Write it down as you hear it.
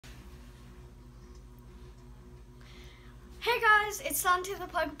Hey guys, it's Dante the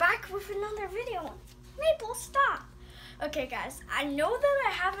Plug back with another video. Maple, stop. Okay guys, I know that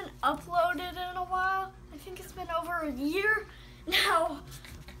I haven't uploaded in a while. I think it's been over a year. Now,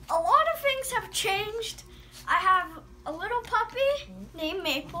 a lot of things have changed. I have a little puppy named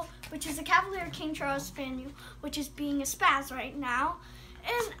Maple, which is a Cavalier King Charles Spaniel, which is being a spaz right now.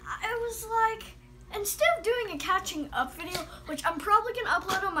 And I was like, instead of doing a catching up video, which I'm probably going to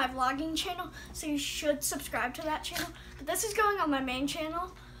upload on my vlogging channel, so you should subscribe to that channel. But this is going on my main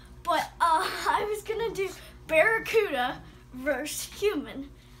channel. But I was going to do Barracuda versus human.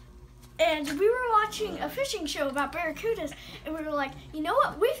 And we were watching a fishing show about barracudas, and we were like, you know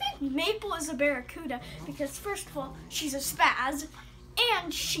what? We think Maple is a barracuda because, first of all, she's a spaz,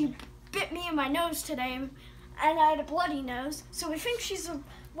 and she bit me in my nose today, and I had a bloody nose. So we think she's a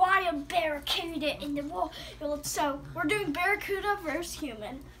wild barracuda in the world. So we're doing barracuda versus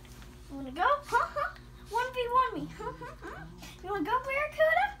human. You wanna go? 1v1 me. You wanna go,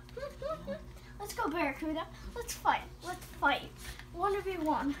 barracuda? Let's go, barracuda. Let's fight. Let's fight.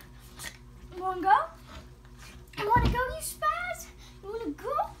 1v1. You wanna go? You wanna go, you spaz?